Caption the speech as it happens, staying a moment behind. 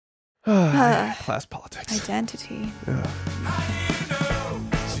Class politics. Identity. Ugh.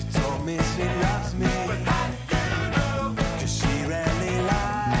 She told me she loves me, cause she rarely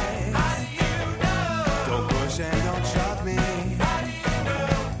lies. Don't push and don't shove me,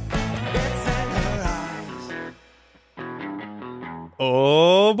 it's in her eyes.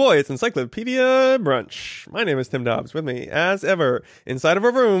 Oh boy, it's Encyclopedia Brunch. My name is Tim Dobbs. With me, as ever, inside of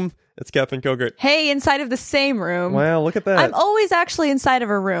a room, it's Catherine Kilgert. Hey, inside of the same room. Wow, look at that. I'm always actually inside of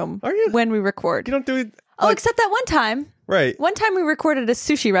a room. Are you? When we record. You don't do it. Oh, except that one time. Right. One time we recorded at a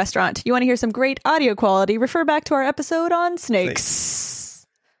sushi restaurant. You want to hear some great audio quality? Refer back to our episode on snakes.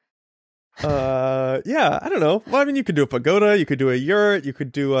 Yeah, I don't know. Well, I mean, you could do a pagoda, you could do a yurt, you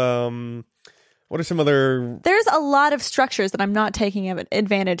could do, what are some other, There's a lot of structures that I'm not taking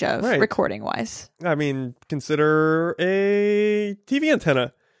advantage of Right. recording-wise. I mean, consider a TV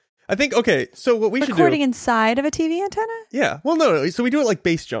antenna. I think, okay, so what we should do. Recording inside of a TV antenna? Yeah, well, no, so we do it like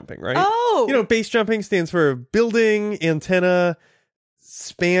base jumping, right? Oh! You know, base jumping stands for building, antenna,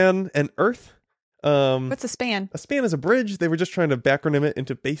 span, and earth. What's a span? A span is a bridge. They were just trying to backronym it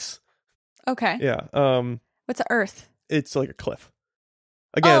into base. Okay. Yeah. What's a earth? It's like a cliff.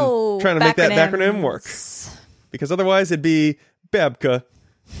 Again, trying to make that acronym work. Backronyms. Because otherwise it'd be BABCA,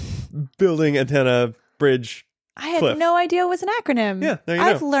 building, antenna, bridge. I had Cliff. no idea it was an acronym. Yeah, there you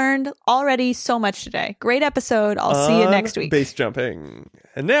I've go. learned already so much today. Great episode. I'll see you On next week. Base jumping.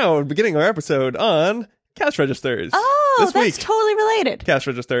 And now we're beginning our episode on cash registers. Oh, this that's week. totally related. Cash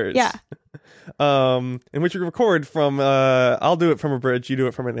registers. Yeah. In which you record from, I'll do it from a bridge, you do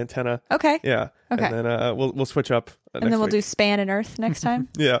it from an antenna. Okay. Yeah. Okay. And then we'll switch up And then we'll do span and earth next time.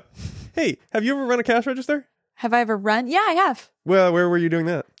 Yeah. Hey, have you ever run a cash register? Have I ever run? Yeah, I have. Well, where were you doing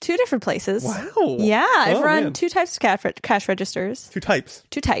that? 2 different places. Wow. Yeah, I've Oh, run man. 2 types of cash registers. 2 types.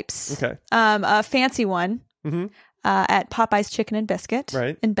 2 types. Okay. A fancy one Mm-hmm. at Popeye's Chicken and Biscuit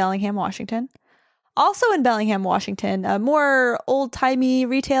Right. in Bellingham, Washington. Also in Bellingham, Washington, a more old-timey,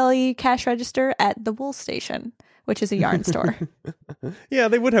 retail-y cash register at the Wool Station, which is a yarn store. Yeah,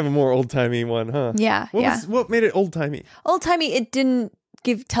 they would have a more old-timey one, huh? Yeah, What made it old-timey? Old-timey, it didn't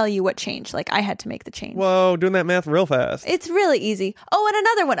tell you what changed. Like, I had to make the change. Whoa, doing that math real fast. It's really easy. Oh, and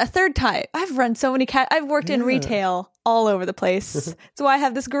another one, a third type. I've run so many I've worked in Yeah. retail all over the place. That's why I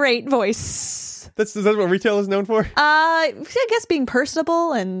have this great voice. Is that what retail is known for? I guess being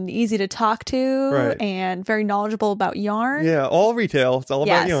personable and easy to talk to Right. and very knowledgeable about yarn. Yeah, all retail. It's all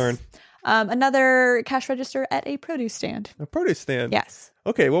about Yes. yarn. Another cash register at a produce stand. A produce stand. Yes.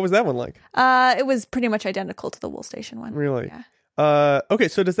 Okay, what was that one like? It was pretty much identical to the Wool Station one. Really? Yeah. Okay,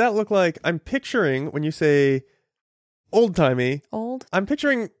 so does that look like, I'm picturing, when you say old-timey, Old? I'm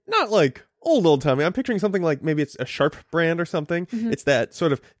picturing not like old-timey. I'm picturing something like maybe it's a Sharp brand or something. Mm-hmm. It's that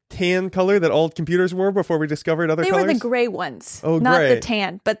sort of tan color that old computers were before we discovered other They colors. were the gray ones. Oh, not gray. the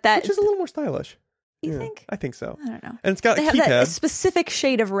tan, but that. Which is a little more stylish. you Yeah, think? I think so. I don't know. And it's got They a have that keypad. specific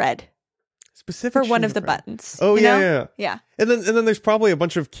shade of red Specific for one shade of the red. buttons. Oh, you yeah, know? yeah. Yeah. And then there's probably a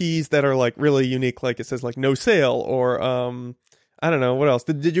bunch of keys that are like really unique, like it says like no sale or I don't know what else.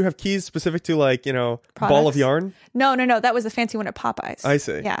 Did you have keys specific to like, you know, ball of Products? yarn? No. That was a fancy one at Popeyes. I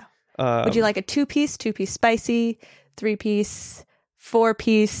see. Yeah. Would you like a 2-piece, 2-piece spicy, 3-piece,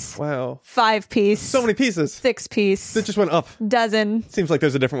 4-piece, Wow. 5-piece, So many pieces. 6-piece, It just went up. dozen, Seems like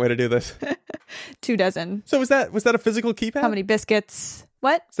there's a different way to do this. 2 dozen. So was that a physical keypad? How many biscuits?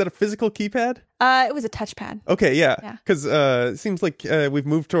 What? Is that a physical keypad? It was a touchpad. Okay, yeah. Yeah. Because it seems like we've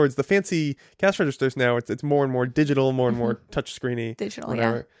moved towards the fancy cash registers now. It's more and more digital, more and more touchscreeny. Digital,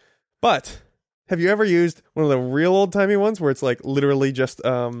 whatever. yeah. But have you ever used one of the real old timey ones where it's like literally just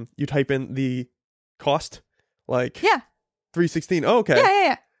you type in the cost, like Yeah. $3.16? Oh, okay.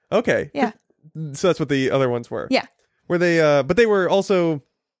 Yeah. Okay. Yeah. So that's what the other ones were. Yeah. Were they? But they were also.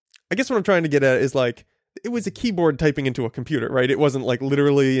 I guess what I'm trying to get at is like it was a keyboard typing into a computer, right? It wasn't like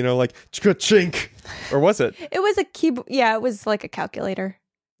literally, you know, like chink, or was it? It was a keyboard. Yeah, it was like a calculator.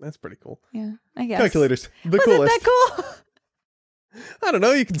 That's pretty cool. Yeah, I guess. Calculators, the Was coolest. it that cool? I don't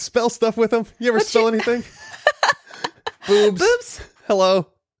know. You can spell stuff with them. You ever spell anything? Boobs. Boobs? Hello.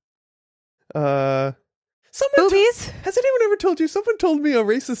 Someone Boobies? has anyone ever told you? Someone told me a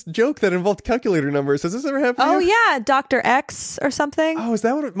racist joke that involved calculator numbers. Has this ever happened? Oh, to you? yeah. Dr. X or something. Oh, is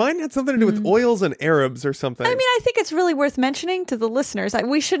that what mine had something to do with oils and Arabs or something? I mean, I think it's really worth mentioning to the listeners.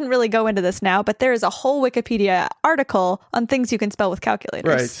 We shouldn't really go into this now, but there is a whole Wikipedia article on things you can spell with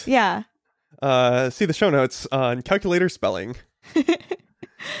calculators. Right. Yeah. See the show notes on calculator spelling.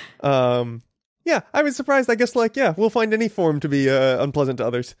 Yeah, I was surprised. I guess, like, yeah, we'll find any form to be unpleasant to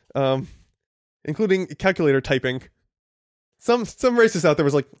others, including calculator typing. Some racist out there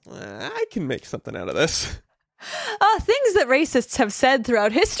was like, I can make something out of this. Things that racists have said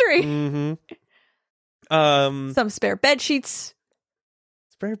throughout history. Mm-hmm. Some spare bed sheets.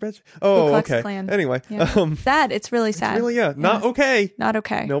 Spare bed. Oh, Ku Klux okay. Klan. Anyway, Yeah. Sad. It's really sad. really, not okay. Not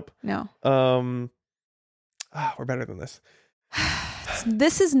okay. Nope. No. We're better than this.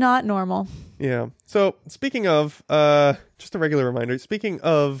 This is not normal. Yeah. So speaking of, just a regular reminder. Speaking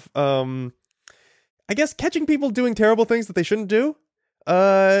of, I guess catching people doing terrible things that they shouldn't do.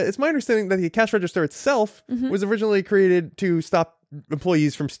 It's my understanding that the cash register itself was originally created to stop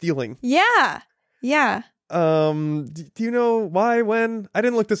employees from stealing. Yeah. Yeah. Do you know why? When? I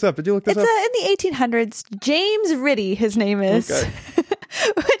didn't look this up. Did you look this It's up? in the 1800s. James Ritty, his name is. Okay.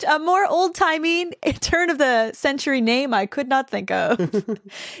 Which a more old-timey turn of the century name I could not think of.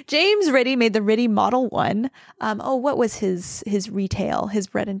 James Ritty made the Ritty Model 1. What was his retail, his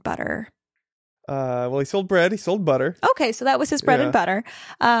bread and butter? Well, he sold bread, he sold butter. Okay, so that was his bread Yeah. and butter.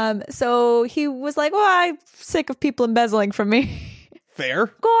 So he was like, well, I'm sick of people embezzling from me. Fair.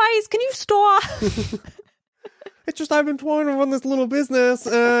 Guys, can you stop? It's just I've been trying to run this little business.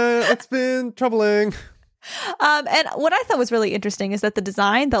 It's been troubling. And what I thought was really interesting is that the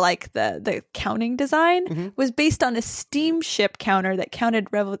design, the counting design, was based on a steamship counter that counted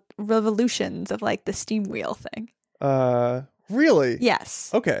revolutions of like the steam wheel thing. Really?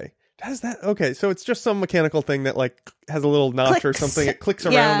 Yes. Okay. Does that? Okay, so it's just some mechanical thing that like has a little notch or Clicks. something. It clicks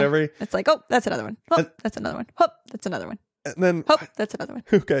Yeah. around every, It's like, oh, that's another one. Oh, that's another one. Oh, that's another one. and then Oh, that's another one.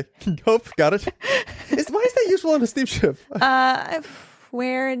 okay, hope got it. Why is that useful on a steamship?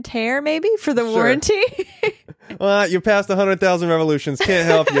 Wear and tear maybe for the Sure. warranty. You passed 100,000 revolutions. Can't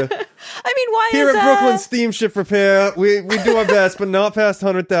help you. I mean, why Here is at Brooklyn Steamship Repair, we do our best, but not past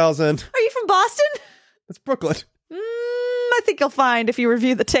 100,000. Are you from Boston? It's Brooklyn. I think you'll find if you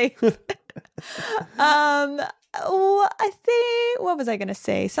review the tape. I think, what was I going to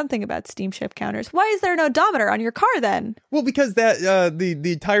say? Something about steamship counters. Why is there an odometer on your car then? Well, because that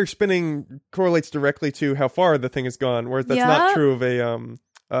the tire spinning correlates directly to how far the thing has gone, whereas that's not Yeah. true of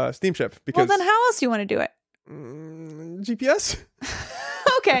a steamship. Because Well, then how else do you want to do it? GPS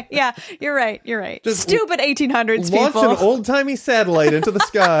Okay, yeah, you're right. Just Stupid 1800s launch people. an old timey satellite into the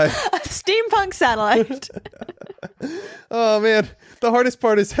sky. A steampunk satellite. Oh man, the hardest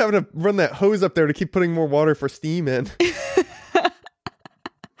part is having to run that hose up there to keep putting more water for steam in.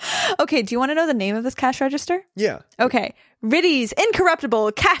 Okay, do you want to know the name of this cash register? Yeah. Okay, Ritty's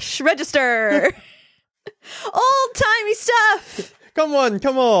Incorruptible Cash Register. Old-timey stuff. Come on,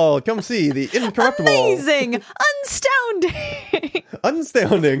 come see the incorruptible. Amazing. Astounding.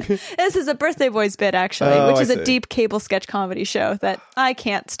 Astounding. This is a Birthday Boys bit, actually, Oh, which I is a see. deep cable sketch comedy show that I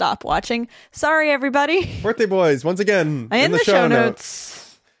can't stop watching. Sorry, everybody. Birthday Boys, once again, In the show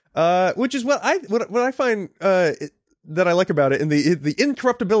notes. Which is what I find that I like about it, and the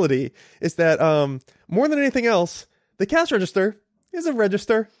incorruptibility is that more than anything else, the cash register is a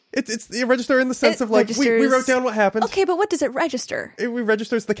register. It's the register in the sense It of like we registers- wrote down what happened. Okay, but what does it register? It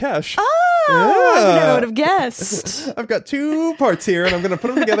registers the cash. Oh, I Yeah. never would have guessed. I've got two parts here, and I'm going to put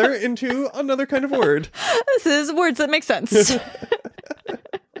them together into another kind of word. This is words that make sense.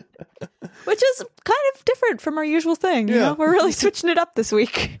 Which is kind of different from our usual thing. You Yeah. know? We're really switching it up this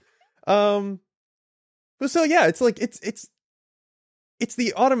week. So yeah, it's like it's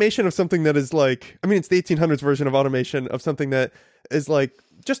the automation of something that is like, I mean, it's the 1800s version of automation of something that is like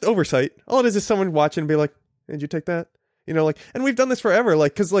just oversight. All it is someone watching and be like, did you take that? You know, like, and we've done this forever,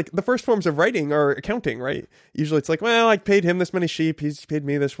 like, because like the first forms of writing are accounting, right? Usually it's like, well, I paid him this many sheep, he's paid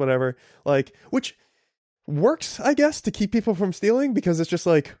me this, whatever, like, which works, I guess, to keep people from stealing, because it's just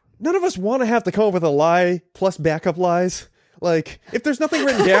like, none of us want to have to come up with a lie plus backup lies. Like, if there's nothing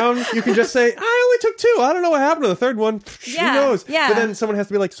written down, you can just say, I only took 2. I don't know what happened to the third one. Yeah, Who knows? yeah. But then someone has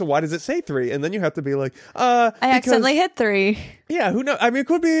to be like, so why does it say 3? And then you have to be like, I accidentally hit 3. Yeah, who knows? I mean, it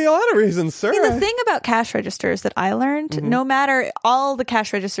could be a lot of reasons, sir. I mean, the thing about cash registers that I learned, no matter all the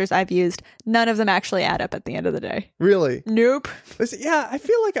cash registers I've used, none of them actually add up at the end of the day. Really? Nope. Yeah, I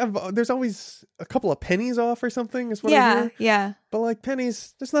feel like there's always a couple of pennies off or something is what I Yeah, hear. yeah. But like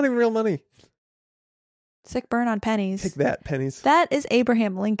pennies, that's not even real money. Sick burn on pennies. Take that, pennies. That is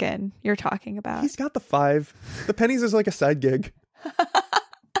Abraham Lincoln you're talking about. He's got the 5. The pennies is like a side gig.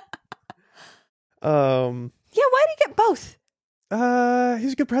 Yeah, why do you get both?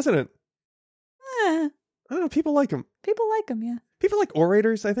 He's a good president. Eh, I don't know, people like him. people like him, yeah. People like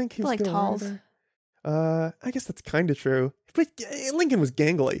orators, I think. He was People like a good talls. orator. I guess that's kind of true. But Lincoln was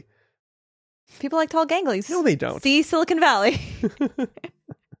gangly. People like tall ganglies. No, they don't. See Silicon Valley.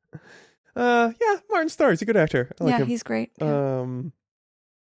 Yeah, Martin Starr, he's a good actor. I like yeah, him. he's great. Yeah.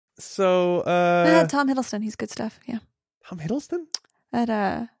 So, Tom Hiddleston, he's good stuff. Yeah. Tom Hiddleston?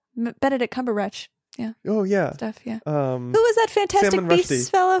 That Benedict Cumberbatch. Oh yeah. stuff. Yeah. Who Um, was that Fantastic Salman Rushdie. Beasts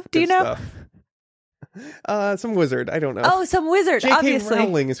fellow? Do you good know? stuff. Some wizard. I don't know. Oh, some wizard, J.K. obviously.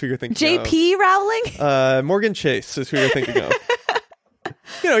 Rowling is who you're thinking J.P. Rowling? of. Morgan Chase is who you're thinking of.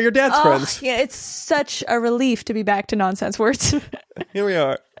 Your dad's Oh, friends. yeah, it's such a relief to be back to nonsense words. Here we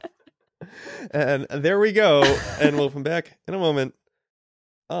are. And there we go. And we'll come back in a moment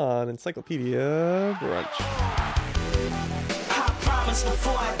on Encyclopedia Brunch. I promise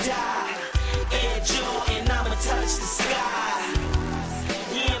before I die, Air Jordan, I'ma touch the sky.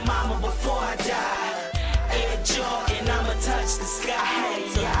 Yeah, mama, before I die, Air Jordan, I'ma touch the sky. I had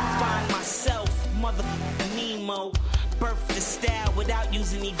to find myself, motherfucking Nemo. Birth the style without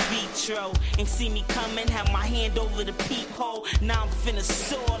using e vitro. And see me coming, have my hand over the peephole. Now I'm finna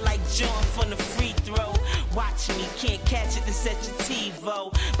soar like John from the free throw. Watch me, can't catch it, then set your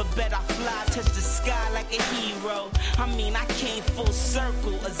TiVo. But bet I fly, touch the sky like a hero. I mean, I came full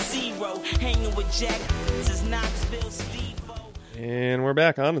circle, a zero. Hanging with Jack, this is Knoxville, Steve-O. And we're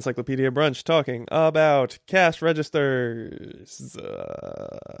back on Encyclopedia Brunch talking about cash registers.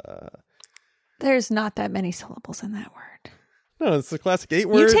 There's not that many syllables in that word. No, it's a classic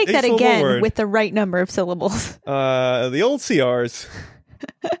 8-word. You take that 8-syllable again word. with the right number of syllables. The old CRs.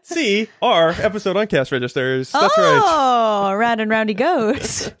 CR episode on cash registers. That's right. Oh, round and round he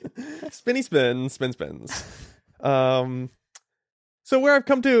goes. Spinny spins, spins. So where I've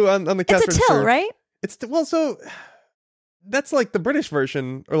come to on the cash It's a register, till, right? So that's like the British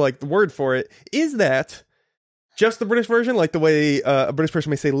version, or like the word for it. Is that just the British version, like the way a British person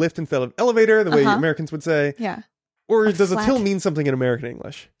may say lift instead of elevator, the way Uh-huh. Americans would say, Yeah. or Or does a flat. till mean something in American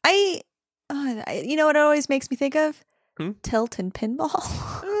English? You know what it always makes me think of? Hmm? Tilt and pinball.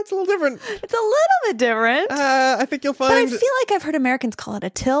 It's a little different. It's a little bit different. I think you'll but I find. feel like I've heard Americans call it a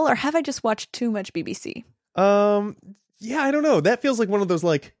till, or have I just watched too much BBC? Yeah, I don't know. That feels like one of those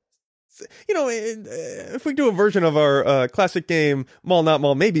like. If we do a version of our classic game, Mall, Not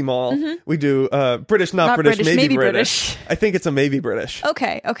Mall, Maybe Mall, we do British, not British, maybe British. I think it's a maybe British.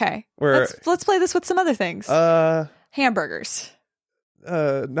 Okay. Where Let's play this with some other things. Hamburgers.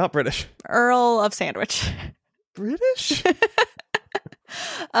 Not British. Earl of Sandwich. British?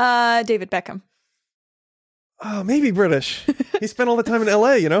 David Beckham. Oh, maybe British. He spent all the time in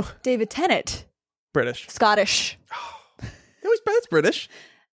LA, David Tennant. British. Scottish. That's British.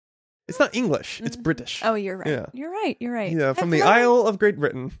 It's not English. It's British. Oh, you're right. Yeah. You're right. Yeah, from I've the learned- Isle of Great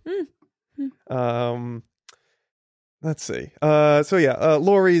Britain. Let's see.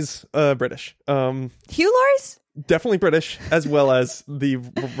 Laurie's British. Hugh Laurie's? Definitely British, as well as the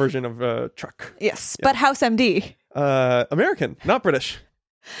version of Truck. Yes, but House MD. American, not British.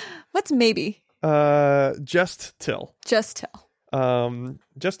 What's maybe? Just till. Just till.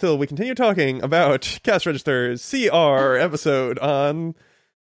 Just till we continue talking about cash registers, CR episode on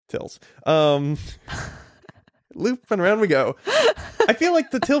tills. Loop and around we go. I feel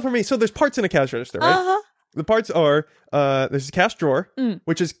like the till for me, so there's parts in a cash register, right? Uh-huh. The parts are there's a cash drawer,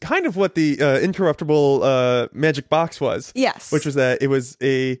 which is kind of what the incorruptible magic box was. Yes. Which was that it was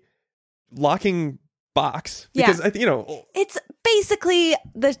a locking box. Yeah. Because, It's basically,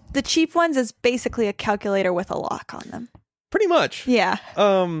 the cheap ones is basically a calculator with a lock on them. pretty much. Yeah.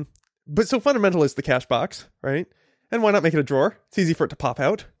 But so fundamental is the cash box, right? And why not make it a drawer? It's easy for it to pop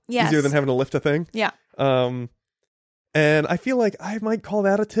out. Yes. Easier than having to lift a thing. Yeah. And I feel like I might call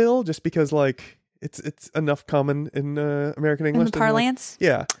that a till just because, like, it's enough common in American English. In the to, like- parlance?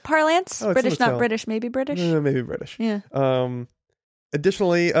 yeah. Parlance? Oh, it's British, in the not till. British, maybe British? Maybe British. Yeah.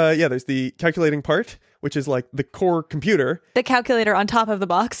 Additionally, there's the calculating part, which is like the core computer. The calculator on top of the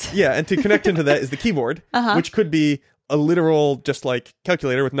box. Yeah, and to connect into that is the keyboard, Uh-huh. which could be a literal just like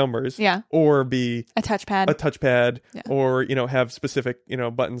calculator with numbers. Yeah. Or be A touchpad. a touchpad, Yeah. or have specific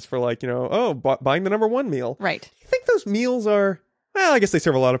buttons for like buying the number one meal. Right. I think those meals are I guess they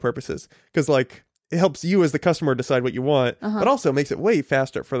serve a lot of purposes because like it helps you as the customer decide what you want, but also makes it way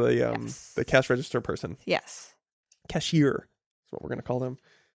faster for the Yes. the cash register person. Yes. Cashier is what we're gonna call them.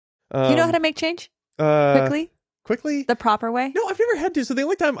 You know how to make change? quickly? The proper way? No, I've never had to. So the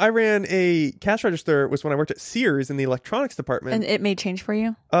only time I ran a cash register was when I worked at Sears in the electronics department. And it made change for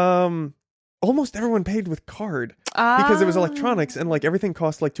you? Almost everyone paid with card because it was electronics and like everything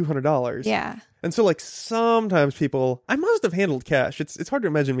cost like $200. Yeah. And so like sometimes I must have handled cash. It's hard to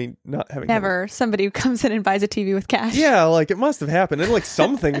imagine me not having handled. Never. Somebody who comes in and buys a TV with cash. Yeah, like it must have happened. And like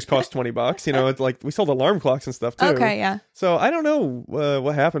some things cost $20. It's like we sold alarm clocks and stuff too. Okay, yeah. So I don't know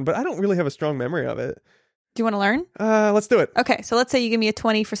what happened, but I don't really have a strong memory of it. Do you want to learn? Let's do it. Okay, so let's say you give me a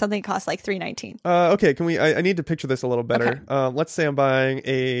 20 for something that costs like $3.19. Okay, can we? I need to picture this a little better. Okay. Let's say I'm buying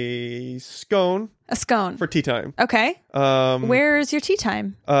a scone A scone. for tea time. Okay. Where's your tea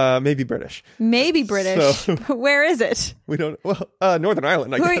time? Maybe British. Maybe British. So- Where is it? We don't. Well, Northern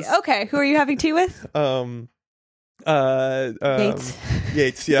Ireland, I guess. Okay, who are you having tea with? Yates.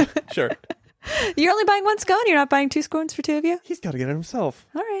 Yates, yeah, sure. You're only buying one scone? You're not buying 2 scones for 2 of you? He's got to get it himself.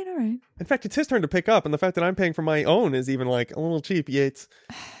 All right, all right. In fact, it's his turn to pick up, and the fact that I'm paying for my own is even like a little cheap. Yates.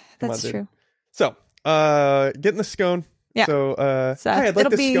 Come That's on, dude. true. So, getting the scone. Yeah. So, So hey, I'd like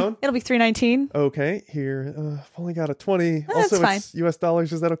it'll this be scone. it'll be $3.19. Okay, here. I've only got a 20. That's Also, fine. it's US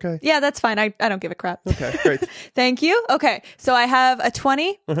dollars. Is that okay? Yeah, that's fine. I don't give a crap. Okay, great. Thank you. Okay, so I have a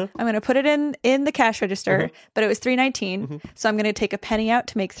 20. Uh-huh. I'm going to put it in the cash register, but it was $3.19. So I'm going to take a penny out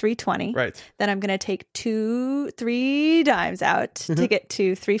to make $3.20. Right. Then I'm going to take 3 dimes out to get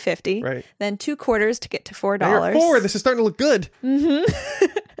to $3.50. Right. Then 2 quarters to get to $4. Now you're at 4. This is starting to look good.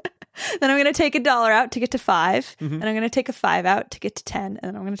 Then I'm going to take $1 out to get to 5. And I'm going to take a 5 out to get to 10. And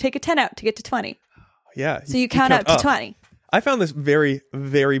then I'm going to take a 10 out to get to 20. Yeah. So you count up to 20. I found this very,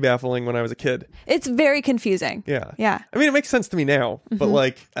 very baffling when I was a kid. It's very confusing. Yeah. Yeah. I mean, it makes sense to me now, but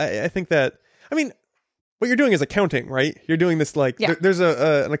like, I think that, I mean, what you're doing is accounting, right? You're doing this like, Yeah. there's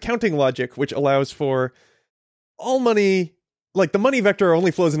an accounting logic which allows for all money, like the money vector only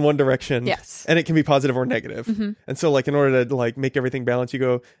flows in one direction. Yes. And it can be positive or negative. And so like in order to like make everything balance, you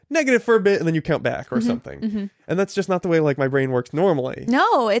go negative for a bit and then you count back or something. And that's just not the way like my brain works normally.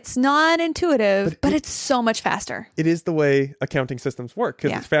 No, it's not intuitive, but it's so much faster. It is the way accounting systems work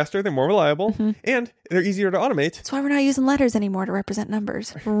because Yeah. it's faster, they're more reliable, and they're easier to automate. That's why we're not using letters anymore to represent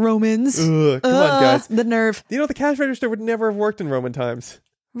numbers. Romans. Ugh, come on, guys. The nerve. You know, the cash register would never have worked in Roman times.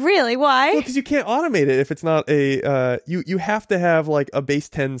 Really? Why? Well, because you can't automate it if it's not a you have to have like a base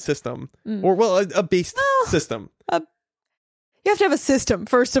 10 system or a based system. You have to have a system,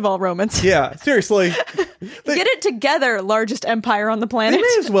 first of all, Romans. Yeah, seriously. They, Get it together, largest empire on the they planet.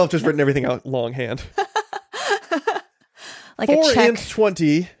 may as well have just written everything out longhand. Like 4 a check. and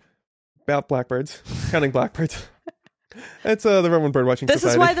 20 about blackbirds, counting blackbirds. That's the Roman birdwatching This society.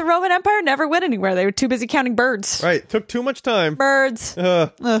 is why the Roman Empire never went anywhere. They were too busy counting birds. Right, took too much time. Birds.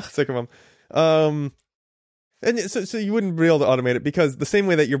 Ugh. Sick of them. And so you wouldn't be able to automate it because the same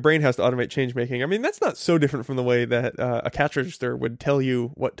way that your brain has to automate change making, I mean, that's not so different from the way that a cash register would tell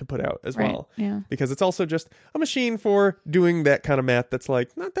you what to put out as Right, well. yeah. Because it's also just a machine for doing that kind of math that's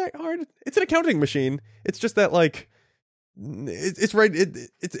like not that hard. It's an accounting machine. It's just that like it's right.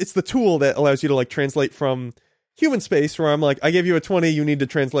 It's the tool that allows you to like translate from human space where I'm like, I gave you a 20, you need to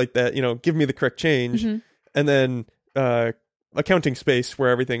translate that, give me the correct change. And then accounting space where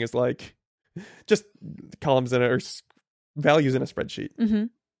everything is like just columns in it or values in a spreadsheet.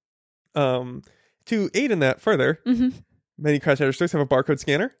 To aid in that further, many cash registers have a barcode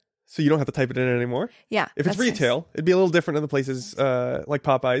scanner, so you don't have to type it in anymore. Yeah. If it's that's nice. retail, it'd be a little different in the places like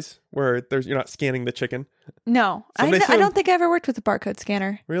Popeyes where you're not scanning the chicken. No, I Someday soon. don't think I ever worked with a barcode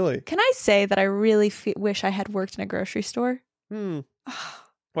scanner. Really? Can I say that I really wish I had worked in a grocery store?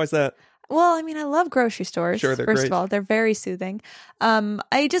 Why's that? Well, I mean, I love grocery stores. Sure, they're First great. of all, they're very soothing.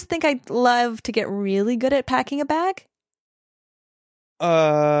 I just think I'd love to get really good at packing a bag,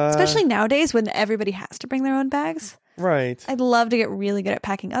 especially nowadays when everybody has to bring their own bags. Right. I'd love to get really good at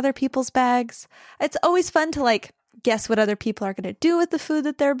packing other people's bags. It's always fun to like guess what other people are going to do with the food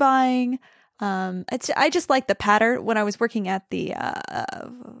that they're buying. I just like the pattern. When I was working at the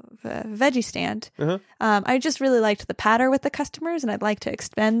veggie stand, I just really liked the patter with the customers, and I'd like to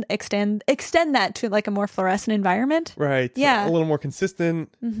extend that to like a more fluorescent environment. Right. Yeah. A little more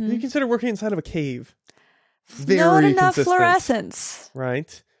consistent. You consider working inside of a cave. Very Not enough consistent. fluorescence,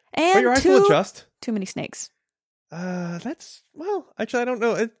 Right. and But your eyes will adjust. too many snakes. Actually, I don't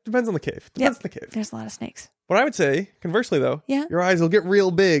know. It depends on the cave. Depends on the cave. There's a lot of snakes. What I would say, conversely though, Yeah. your eyes will get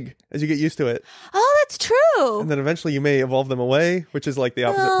real big as you get used to it. Oh, that's true. And then eventually you may evolve them away, which is like the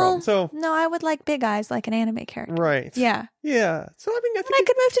opposite problem. So, no, I would like big eyes like an anime character. right. Yeah. Yeah. So, I mean, I And I think,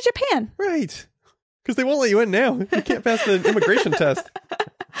 could move to Japan. right. Because they won't let you in now. You can't pass the immigration test.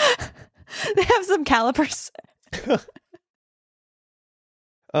 They have some calipers.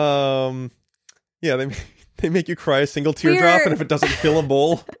 Yeah, they make you cry a single teardrop, and if it doesn't fill a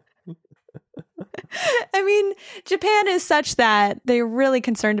bowl. I mean, Japan is such that they're really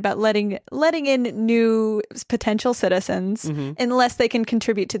concerned about letting in new potential citizens unless they can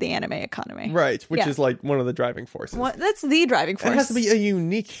contribute to the anime economy. Right, which Yeah. is like one of the driving forces. That's the driving force. It has to be a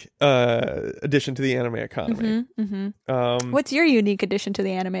unique addition to the anime economy. What's your unique addition to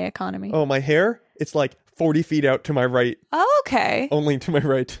the anime economy? Oh, my hair? It's like 40 feet out to my right. Oh, okay. Only to my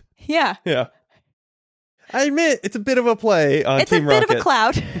right. Yeah. Yeah. I admit it's a bit of a play on It's Team a bit Rocket. of a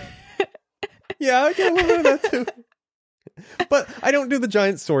cloud. Yeah, I get a little bit of that too. But I don't do the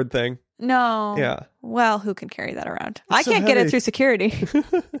giant sword thing. No. Yeah. Well, who can carry that around? I so can't get it heavy. through security.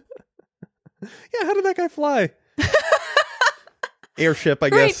 Yeah, how did that guy fly? Airship, I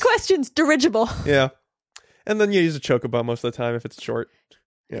Great guess. questions. Dirigible. Yeah. And then you use a chocobo most of the time if it's short.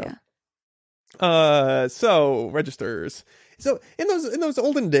 Yeah. So registers. So in those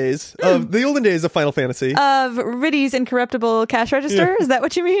olden days of the olden days of Final Fantasy, Of Riddy's incorruptible cash register? Yeah. Is that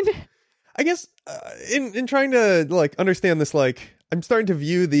what you mean? I guess in trying to like understand this, like I'm starting to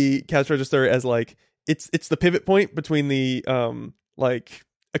view the cash register as like it's the pivot point between the like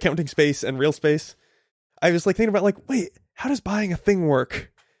accounting space and real space. I was like thinking about like, wait, how does buying a thing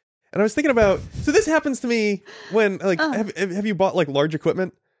work? And I was thinking about, so this happens to me when like have you bought like large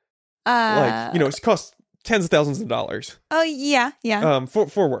equipment? Like, it costs tens of thousands of dollars. Oh yeah.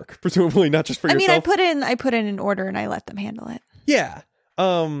 For work, presumably not just for I yourself. mean, I put in an order and I let them handle it. Yeah.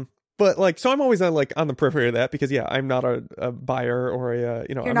 But like, so I'm always on the periphery of that because I'm not a buyer or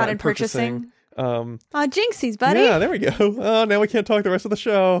You're I'm not in purchasing. Oh, jinxies, buddy. Yeah, there we go. Oh, now we can't talk the rest of the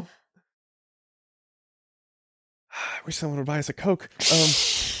show. I wish someone would buy us a Coke.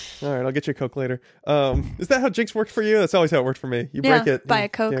 All right, I'll get you a Coke later. Is that how Jinx worked for you? That's always how it worked for me. You break it. Buy a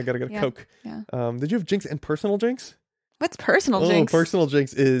Coke. Yeah, gotta get a Coke. Yeah. Did you have Jinx and personal Jinx? What's personal jinx? Personal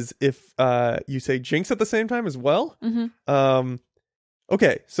Jinx is if you say Jinx at the same time as well. Mm-hmm.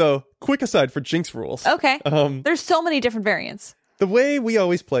 Okay, so quick aside for Jinx rules. Okay. There's so many different variants. The way we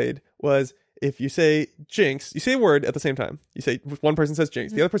always played was if you say Jinx, you say a word at the same time. You say one person says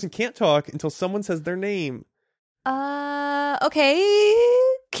Jinx, the other person can't talk until someone says their name. Okay.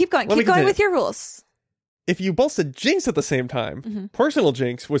 Keep going. Let me Keep going continue. with your rules. If you both said Jinx at the same time, personal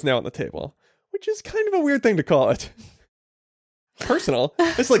Jinx was now on the table, which is kind of a weird thing to call it. Personal.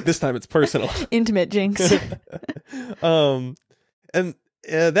 It's like this time it's personal. Intimate jinx. And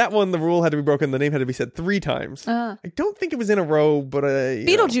that one, the rule had to be broken. The name had to be said 3 times. I don't think it was in a row, but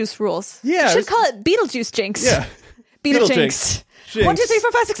Beetlejuice rules. Yeah, You should it's- call it Beetlejuice jinx. Yeah. Beetle Beetlejuice. jinx. Jinx. 1, 2, 3,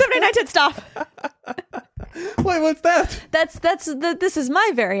 4, 5, 6, 7, 8, 9, 10. Stop. Wait, what's that? This is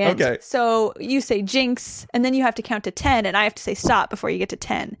my variant. Okay. So you say jinx, and then you have to count to 10, and I have to say stop before you get to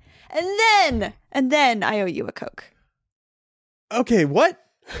 10, and then I owe you a Coke. Okay, what?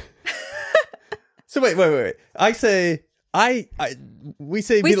 So wait. I say we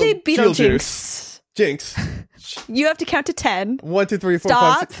say Beetlejuice. Jinx. You have to count to 10. 1, 2, 3, 4,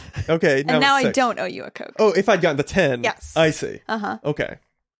 Stop. 5, 6. Okay, And now it's I 6. don't owe you a Coke. Oh, if I'd gotten to 10. Yes. I see. Uh-huh. Okay.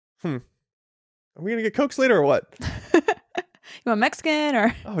 Are we gonna get Cokes later or what? You want Mexican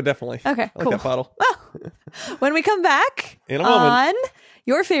or? Oh, definitely. Okay, I like cool. that bottle. When we come back In a moment. on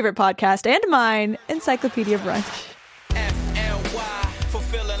your favorite podcast and mine, Encyclopedia Brunch. FLY,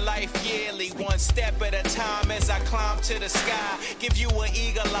 fulfilling life yearly, one step at a time as I climb to the sky. Give you an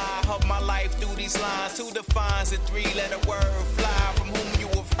eagle eye, hug my life through these lines. Who defines a 3-letter word fly? From whom you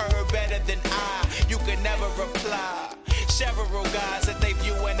have heard better than I, you can never reply. Several guys that they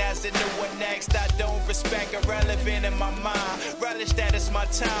viewing as the new one next. I don't respect, irrelevant in my mind. Relish that it's my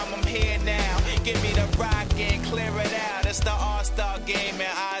time, I'm here now. Give me the rock and clear it out. It's the All-Star game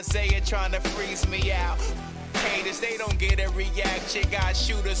and Isaiah trying to freeze me out. Haters, they don't get a reaction. Got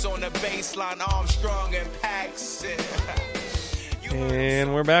shooters on the baseline, Armstrong and Paxson.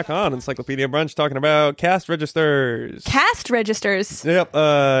 And we're back on Encyclopedia Brunch talking about cast registers. Cast registers. Yep.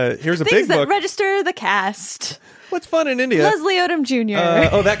 Here's a Things big that book. register the cast. What's fun in India? Leslie Odom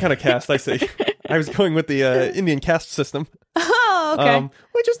Jr. That kind of cast. I see. I was going with the Indian caste system. Oh, okay.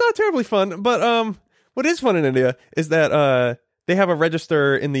 Which is not terribly fun. But what is fun in India is that they have a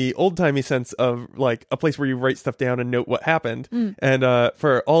register in the old-timey sense of like a place where you write stuff down and note what happened. And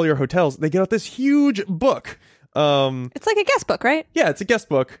for all your hotels, they get out this huge book. It's like a guest book, right? Yeah, it's a guest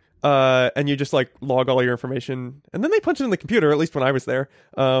book. And you just like log all your information, and then they punch it in the computer. At least when I was there.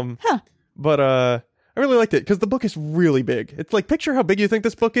 But I really liked it because the book is really big. It's like, picture how big you think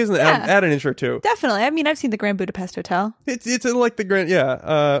this book is, and add an inch or two. Definitely. I mean, I've seen the Grand Budapest Hotel. It's like the grand.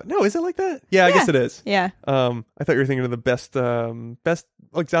 Yeah. No, is it like that? Yeah, I guess it is. Yeah. I thought you were thinking of the best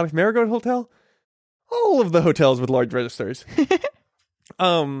exotic Marigold Hotel. All of the hotels with large registers.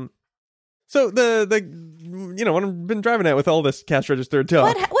 So when I've been driving out with all this cash register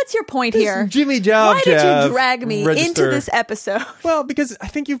talk. What's your point this here? Jimmy Job Why did Jav you drag me register. into this episode? Well, because I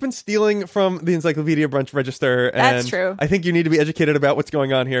think you've been stealing from the Encyclopedia Brunch register. And That's true. I think you need to be educated about what's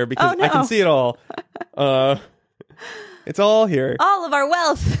going on here because Oh, no. I can see it all. It's all here. All of our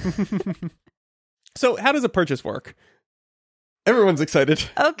wealth. So how does a purchase work? Everyone's excited.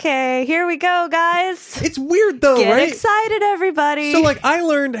 Okay, here we go, guys. It's weird though, Get right? excited, everybody. So like I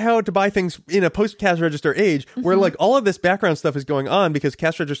learned how to buy things in a post-cash register age where like all of this background stuff is going on because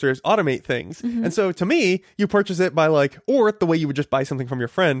cash registers automate things. And so to me, you purchase it by like, or the way you would just buy something from your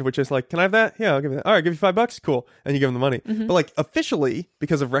friend, which is like, can I have that? Yeah, I'll give you that. All right, give you $5. Cool. And you give them the money. But like officially,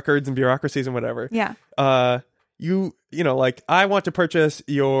 because of records and bureaucracies and whatever, yeah. you know, like I want to purchase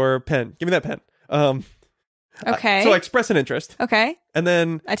your pen. Give me that pen. Okay. So I express an interest. Okay. And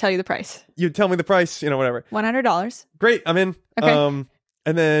then I tell you the price. you tell me the price, you know, whatever. $100. Great, I'm in. Okay.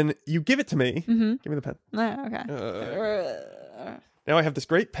 And then you give it to me. Give me the pen. Okay. Now I have this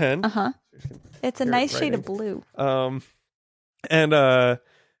great pen. It's a Here, nice shade of writing. blue. And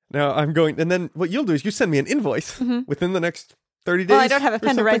now I'm going, and then what you'll do is you send me an invoice within the next 30 days. Well, I don't have a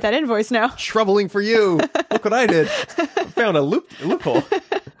pen to write that invoice now. Troubling for you. Look what I did. Found a loophole.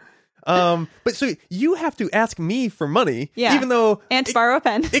 But so you have to ask me for money, even though and to borrow a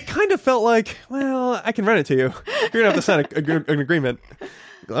pen. It kind of felt like, well, I can rent it to you. You're gonna have to sign an agreement.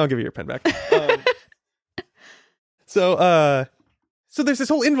 I'll give you your pen back. So there's this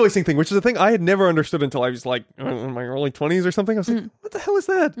whole invoicing thing, which is a thing I had never understood until I was like in my early 20s or something. I was like, what the hell is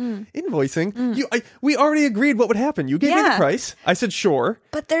that? Invoicing? We already agreed what would happen. You gave me the price. I said, sure.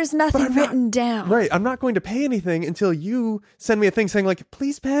 But there's nothing written down. Right. I'm not going to pay anything until you send me a thing saying like,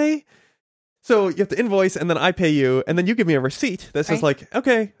 please pay. So you have to invoice and then I pay you and then you give me a receipt that says like,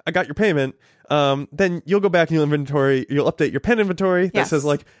 okay, I got your payment. Then you'll go back and you'll update your pen inventory that says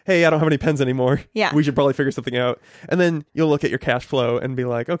like, hey, I don't have any pens anymore. Yeah. We should probably figure something out. And then you'll look at your cash flow and be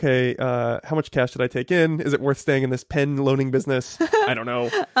like, okay, how much cash did I take in? Is it worth staying in this pen loaning business? I don't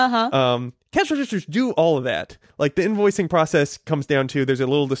know. Cash registers do all of that. Like the invoicing process comes down to, there's a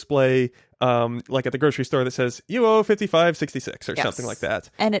little display like at the grocery store that says you owe $55.66 or something like that.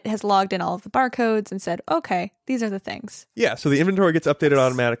 And it has logged in all of the barcodes and said, okay, these are the things. Yeah, so the inventory gets updated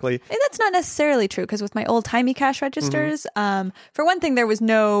automatically. And that's not necessarily true because with my old-timey cash registers, for one thing, there was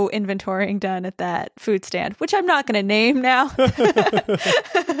no inventorying done at that food stand, which I'm not going to name now.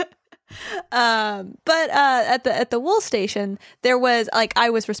 But at the wool station, there was like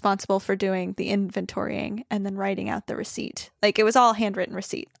I was responsible for doing the inventorying and then writing out the receipt. Like it was all handwritten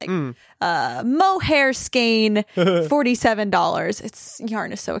receipt. Like mohair skein, $47. It's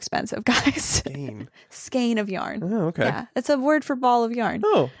yarn is so expensive, guys. Skein of yarn. Oh, okay. Yeah, it's a word for ball of yarn.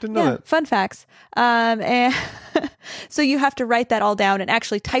 Oh, didn't know that. Fun facts. And so you have to write that all down and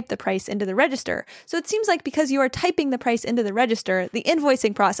actually type the price into the register. So it seems like because you are typing the price into the register, the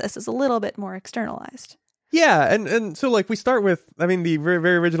invoicing process is a little bit more externalized. Yeah, and so like we start with, I mean, the very,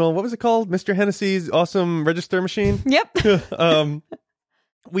 very original, what was it called? Mr. Hennessy's awesome register machine? Yep.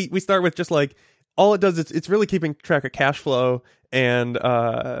 We start with just like, all it does is it's really keeping track of cash flow and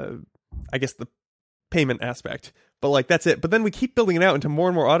I guess the payment aspect. But like that's it. But then we keep building it out into more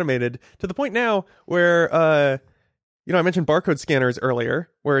and more automated to the point now where you know, I mentioned barcode scanners earlier,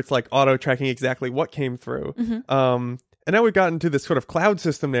 where it's like auto tracking exactly what came through. And now we've gotten to this sort of cloud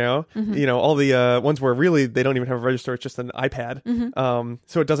system now, you know, all the ones where really they don't even have a register, it's just an iPad.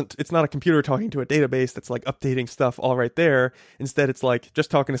 So it's not a computer talking to a database that's like updating stuff all right there. Instead, it's like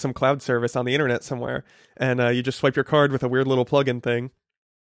just talking to some cloud service on the internet somewhere. And you just swipe your card with a weird little plugin thing.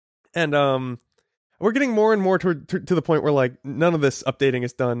 And we're getting more and more to the point where like none of this updating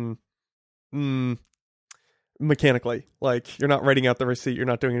is done mechanically. Like you're not writing out the receipt, you're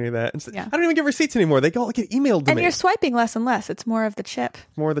not doing any of that. I don't even get receipts anymore. They all get emailed to me. And you're swiping less and less. It's more of the chip.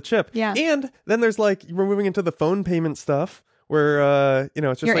 More of the chip. Yeah. And then there's like we're moving into the phone payment stuff where you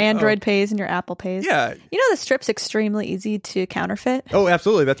know, it's just your like, Android pays and your Apple pays. Yeah. You know the strip's extremely easy to counterfeit. Oh,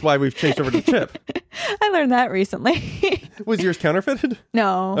 absolutely. That's why we've changed over to the chip. I learned that recently. Was yours counterfeited?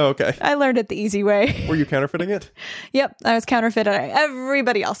 No. Oh, okay. I learned it the easy way. Were you counterfeiting it? Yep, I was counterfeiting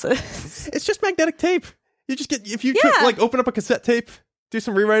everybody else's. It's just magnetic tape. You just get, if you could, like open up a cassette tape, do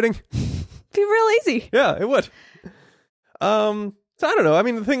some rewriting. Be real easy. Yeah, it would. So I don't know. I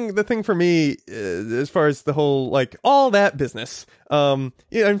mean, the thing for me, as far as the whole like all that business, I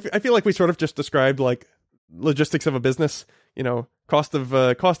feel like we sort of just described like logistics of a business. You know, cost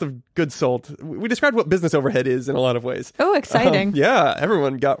of goods sold. We described what business overhead is in a lot of ways. Oh, exciting! Yeah,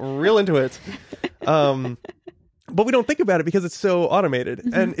 everyone got real into it. But we don't think about it because it's so automated.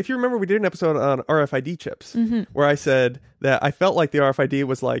 And if you remember, we did an episode on RFID chips where I said that I felt like the RFID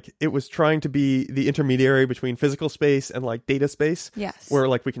was like, it was trying to be the intermediary between physical space and like data space. Yes. Where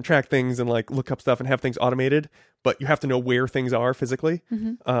like we can track things and like look up stuff and have things automated, but you have to know where things are physically.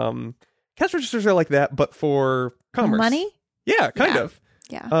 Cash registers are like that, but for commerce. Money? Yeah, kind of.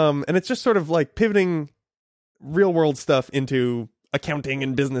 Yeah. And it's just sort of like pivoting real world stuff into accounting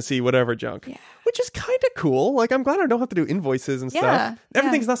and businessy whatever junk. Yeah. Which is kind of cool. Like, I'm glad I don't have to do invoices and Yeah, stuff.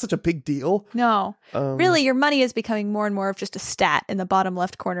 Everything's not such a big deal. No. Really, your money is becoming more and more of just a stat in the bottom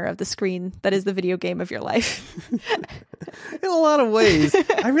left corner of the screen that is the video game of your life. In a lot of ways.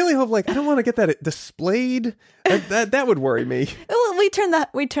 I really hope, like, I don't want to get that displayed. That would worry me. Well, we turn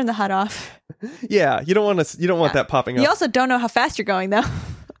the HUD off. Yeah, you don't want that popping up. You also don't know how fast you're going, though.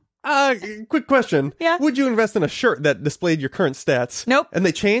 Quick question. Yeah. Would you invest in a shirt that displayed your current stats? Nope. And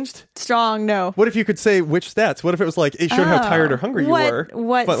they changed? Strong no. What if you could say which stats? What if it was like, it showed how tired or hungry you were?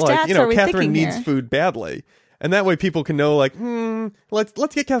 What but like, stats are we Catherine thinking needs here? food badly. And that way people can know, like,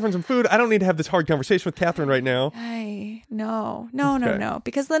 let's get Catherine some food. I don't need to have this hard conversation with Catherine right now. No.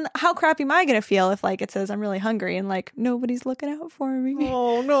 Because then how crappy am I going to feel if, like, it says I'm really hungry and, like, nobody's looking out for me?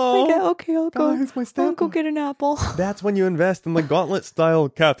 Oh, no. Like, okay, I'll go. Guys, my stat I'll go get an apple. That's when you invest in the gauntlet style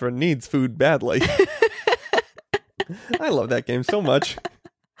Catherine needs food badly. I love that game so much.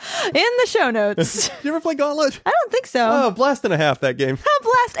 In the show notes. You ever play Gauntlet? I don't think so. Oh, blast and a half that game. A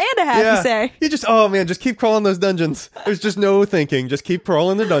blast and a half, you say? You just keep crawling those dungeons. There's just no thinking. Just keep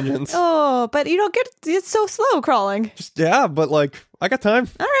crawling the dungeons. Oh, but you don't get, it's so slow crawling. But like, I got time.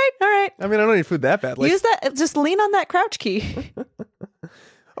 All right. I mean, I don't need food that badly. Use that, just lean on that crouch key.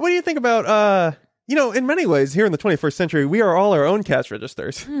 What do you think about, in many ways, here in the 21st century, we are all our own cash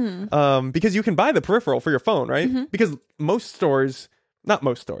registers. Because you can buy the peripheral for your phone, right? Mm-hmm. Because not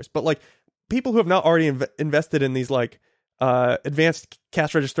most stores, but like people who have not already invested in these like advanced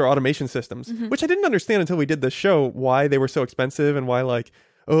cash register automation systems, Mm-hmm. which I didn't understand until we did this show, why they were so expensive and why like,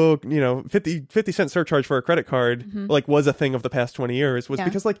 50-cent surcharge for a credit card like was a thing of the past 20 years was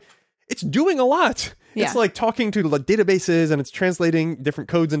because like it's doing a lot. Yeah. It's like talking to like databases and it's translating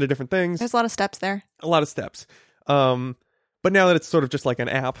different codes into different things. There's a lot of steps there. A lot of steps. But now that it's sort of just like an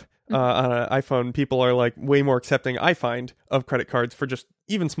app on an iPhone, people are like way more accepting, I find, of credit cards for just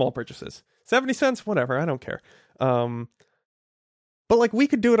even small purchases. 70 cents, whatever, I don't care. But like we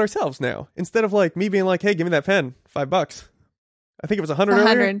could do it ourselves now. Instead of like me being like, hey, give me that pen, $5. I think it was 100 earlier.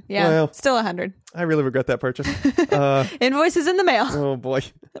 100, yeah. Well, Still 100. I really regret that purchase. Invoices in the mail. Oh boy.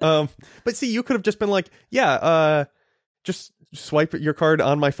 But see, you could have just been like, just swipe your card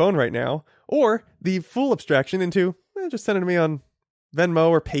on my phone right now. Or the full abstraction into, just send it to me on Venmo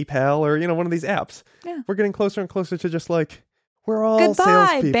or PayPal or, one of these apps. Yeah. We're getting closer and closer to just like, we're all Goodbye,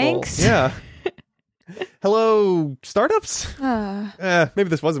 salespeople. banks. Yeah. Hello, startups? Maybe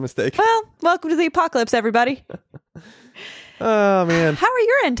this was a mistake. Well, welcome to the apocalypse, everybody. Oh, man. How are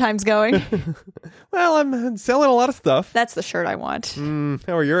your end times going? Well, I'm selling a lot of stuff. That's the shirt I want.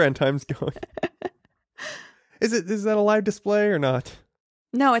 How are your end times going? Is that a live display or not?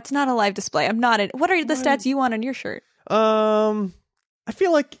 No, it's not a live display. I'm not in. What are the stats you want on your shirt? I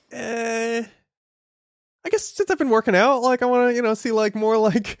feel like, I guess since I've been working out, like I want to, see like more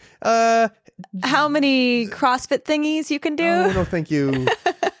like, How many CrossFit thingies you can do? Oh, no, thank you.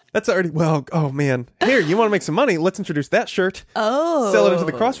 That's already, oh man. Here, you want to make some money? Let's introduce that shirt. Oh. Sell it into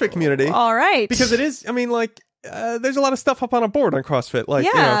the CrossFit community. All right. Because it is, there's a lot of stuff up on a board on CrossFit. Like,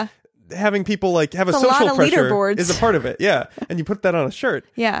 having people like have a It's a lot social of pressure leaderboards. is a part of it. Yeah. And you put that on a shirt.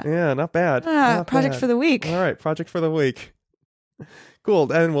 Yeah. Yeah, not bad. Not Project bad. for the week. All right, project for the week.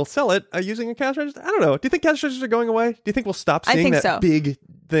 Cool. And we'll sell it using a cash register. I don't know. Do you think cash registers are going away? Do you think we'll stop I seeing think that so. big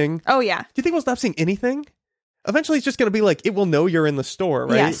thing? Oh, yeah. Do you think we'll stop seeing anything? Eventually, it's just going to be like, it will know you're in the store,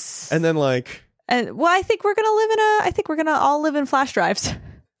 right? Yes. And then like... And well, I think we're going to all live in flash drives.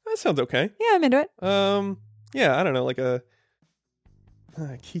 That sounds okay. Yeah, I'm into it. Yeah, I don't know, like a...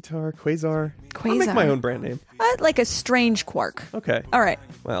 Keytar, Quasar. I'll make my own brand name. Like a strange quark. Okay. All right.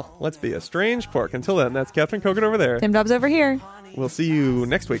 Well, let's be a strange quark. Until then, that's Catherine Kogan over there. Tim Dobbs over here. We'll see you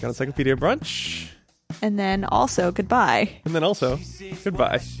next week on Encyclopedia Brunch. And then also, goodbye. And then also,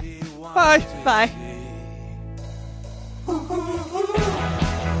 goodbye. Bye. Bye.